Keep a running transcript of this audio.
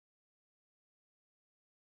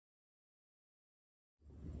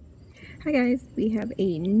Hi guys, we have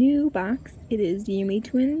a new box. It is Yume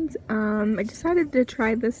twins. I decided to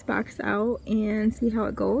try this box out and see how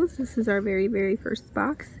it goes. This is our very first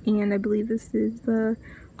box, and I believe this is the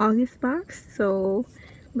August box, so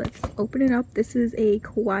let's open it up. This is a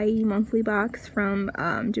kawaii monthly box from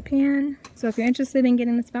Japan. So if you're interested in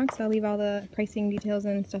getting this box, I'll leave all the pricing details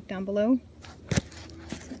and stuff down below.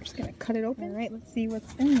 So I'm just gonna cut it open. Alright, let's see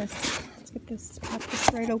what's in this. Let's get this, pop this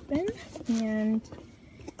right open and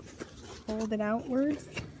fold it outwards.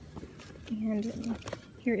 And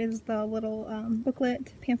here is the little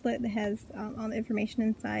pamphlet that has all the information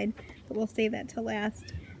inside, but we'll save that till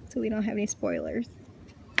last so we don't have any spoilers.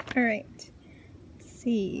 Alright, let's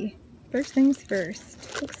see. First things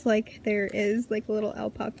first. Looks like there is like a little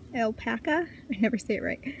alpaca, I never say it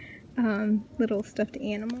right, little stuffed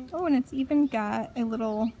animal. Oh, and it's even got a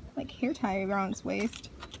little like hair tie around its waist.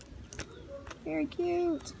 Very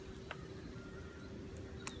cute.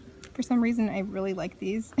 For some reason, I really like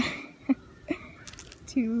these.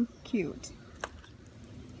 Too cute.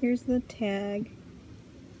 Here's the tag.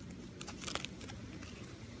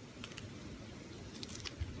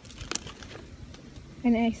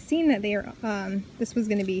 And I've seen that they are, this was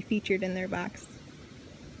going to be featured in their box.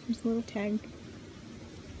 There's a little tag.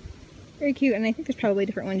 Very cute, and I think there's probably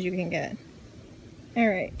different ones you can get.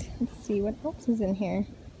 Alright, let's see what else is in here.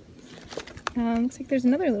 Looks like there's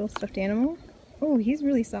another little stuffed animal. Oh, he's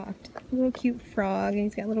really soft. A little cute frog, and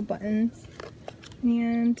he's got little buttons.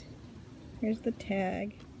 And here's the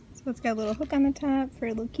tag. So it's got a little hook on the top for a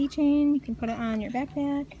little keychain. You can put it on your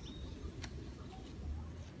backpack.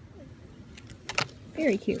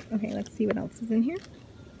 Very cute. Okay, let's see what else is in here.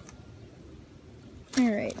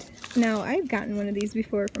 Alright, now I've gotten one of these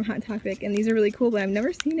before from Hot Topic, and these are really cool, but I've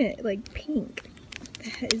never seen it like pink.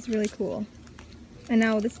 That is really cool. And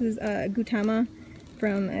now this is Gutama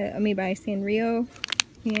from made by Sanrio,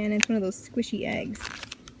 and it's one of those squishy eggs.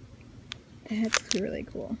 That's really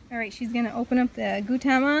cool. Alright, she's gonna open up the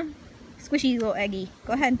Gutama squishy little eggie.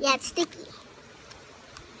 Go ahead. Yeah, it's sticky.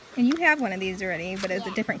 And you have one of these already, but it's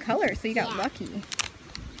a different color, so you got lucky.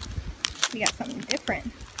 You got something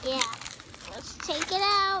different. Yeah. Let's take it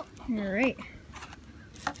out. Alright.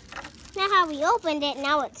 Now how we opened it,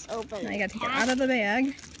 now it's open. Now you gotta take it out of the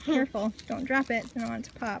bag. Careful, don't drop it, I don't want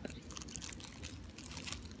it to pop.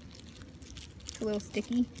 A little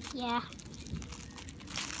sticky. Yeah.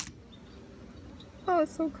 Oh,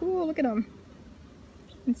 it's so cool. Look at him.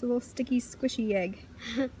 It's a little sticky, squishy egg.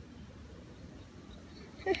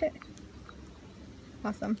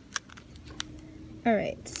 Awesome.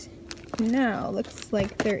 Alright. Now, looks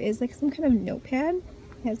like there is like some kind of notepad.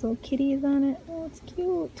 It has little kitties on it. Oh, it's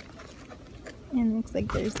cute. And it looks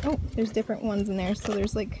like there's different ones in there. So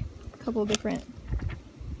there's like a couple different.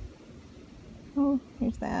 Oh,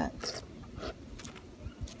 here's that.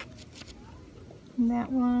 And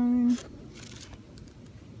that one.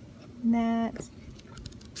 And that.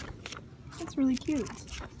 That's really cute.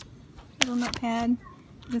 Little notepad.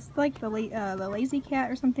 Just like the Lazy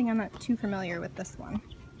Cat or something. I'm not too familiar with this one.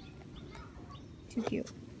 Too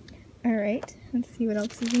cute. Alright, let's see what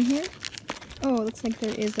else is in here. Oh, it looks like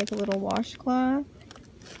there is like a little washcloth.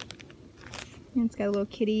 And it's got a little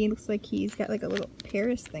kitty. It looks like he's got like a little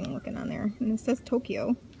Paris thing looking on there. And it says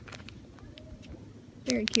Tokyo.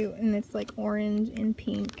 Very cute, and it's like orange and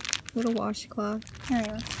pink. Little washcloth.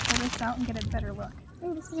 Alright, let's pull this out and get a better look.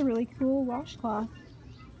 Oh, this is a really cool washcloth.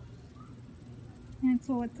 And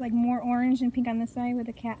so it's like more orange and pink on this side with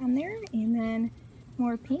a cat on there, and then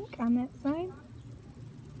more pink on that side.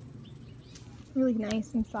 Really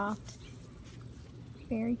nice and soft.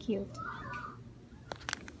 Very cute.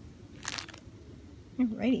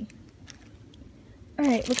 Alrighty.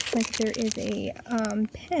 Alright, looks like there is a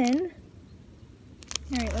pen.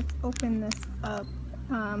 Alright, let's open this up.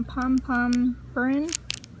 Pom Pom Burn.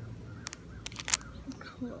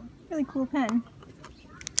 Cool. Really cool pen.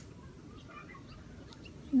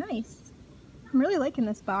 Nice. I'm really liking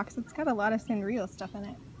this box. It's got a lot of Sanrio stuff in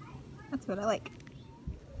it. That's what I like.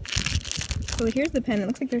 So here's the pen. It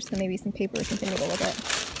looks like there's maybe some paper or something to go with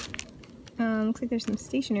it. Looks like there's some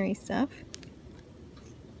stationery stuff.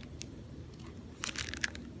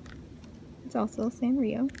 It's also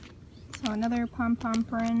Sanrio. So another Pom Pom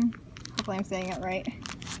Burn. Hopefully I'm saying it right.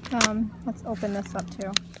 Let's open this up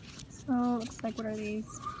too. So it looks like, what are these?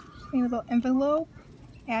 Maybe a little envelope,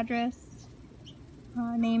 address,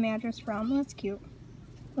 name, address from. Oh, that's cute.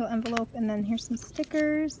 Little envelope, and then here's some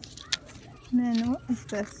stickers. And then what is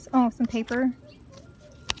this? Oh, some paper.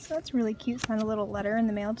 So that's really cute. Send a little letter in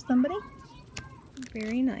the mail to somebody.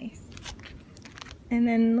 Very nice. And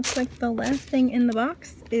then looks like the last thing in the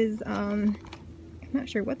box is, I'm not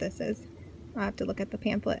sure what this is. I'll have to look at the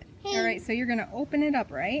pamphlet. Hey. All right, so you're gonna open it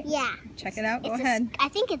up, right? Yeah. Check it out. Go ahead. I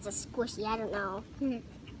think it's a squishy. I don't know.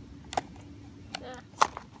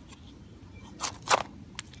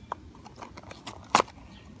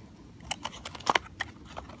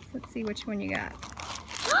 Let's see which one you got.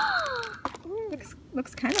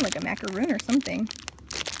 Looks kind of like a macaroon or something.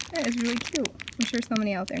 That is really cute. I'm sure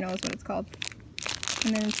somebody out there knows what it's called.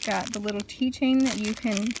 And then it's got the little keychain that you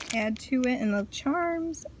can add to it and the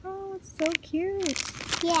charms. Oh, it's so cute.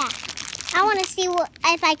 Yeah. I want to see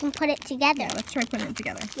if I can put it together. Yeah, let's try putting it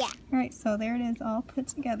together. Yeah. All right, so there it is all put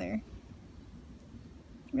together.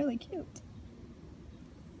 Really cute.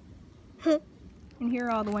 And here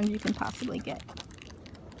are all the ones you can possibly get.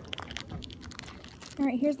 All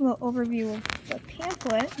right, here's a little overview of the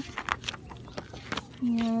pamphlet.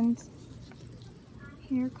 And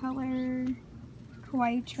hair color,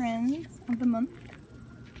 kawaii trends of the month.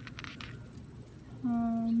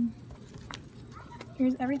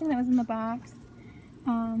 Here's everything that was in the box.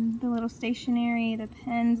 The little stationery, the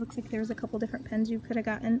pens. Looks like there was a couple different pens you could have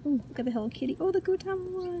gotten. Ooh, look at the Hello Kitty. Oh, the Gutama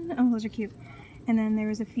one. Oh, those are cute. And then there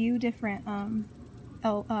was a few different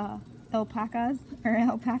alpacas or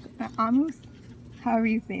amus, however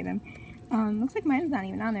you say them. Looks like mine's not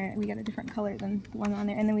even on there. We got a different color than the one on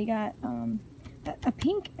there. And then we got a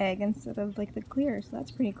pink egg instead of like the clear, so that's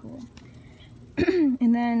pretty cool.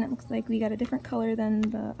 And then it looks like we got a different color than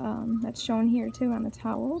the that's shown here too on the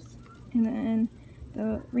towels. And then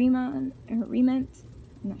the Re-ment, I'm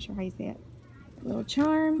not sure how you say it. The little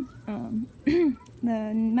charm, the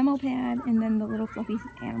memo pad, and then the little fluffy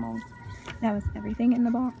animals. That was everything in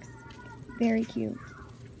the box. Very cute.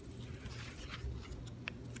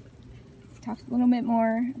 Talks a little bit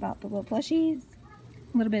more about the little plushies,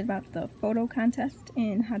 a little bit about the photo contest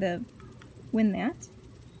and how to win that.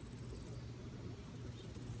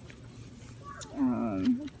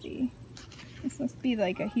 Let's see. This must be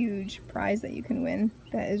like a huge prize that you can win.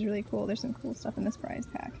 That is really cool. There's some cool stuff in this prize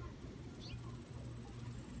pack.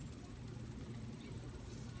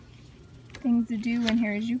 Things to do in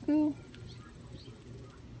Harajuku.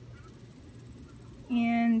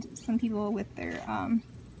 And some people with their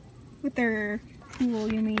cool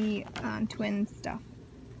Yume twin stuff.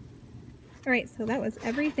 Alright, so that was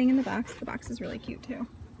everything in the box. The box is really cute too.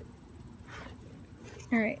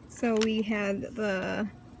 Alright, so we had the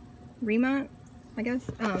Re-ment, I guess,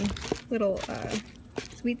 little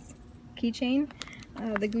sweets keychain,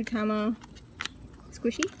 the Gutama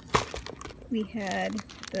squishy. We had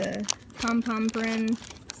the pom-pom friend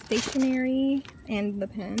stationery and the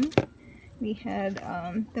pen. We had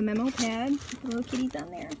the memo pad with the little kitties on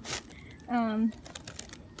there.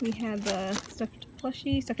 We had the stuffed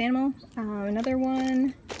plushie, stuffed animal, another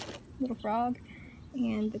one, little frog,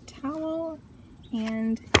 and the towel,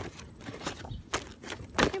 and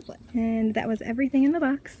the pamphlet. And that was everything in the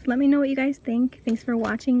box. Let me know what you guys think. Thanks for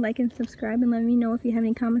watching. Like and subscribe, and let me know if you have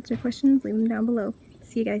any comments or questions. Leave them down below.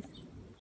 See you guys.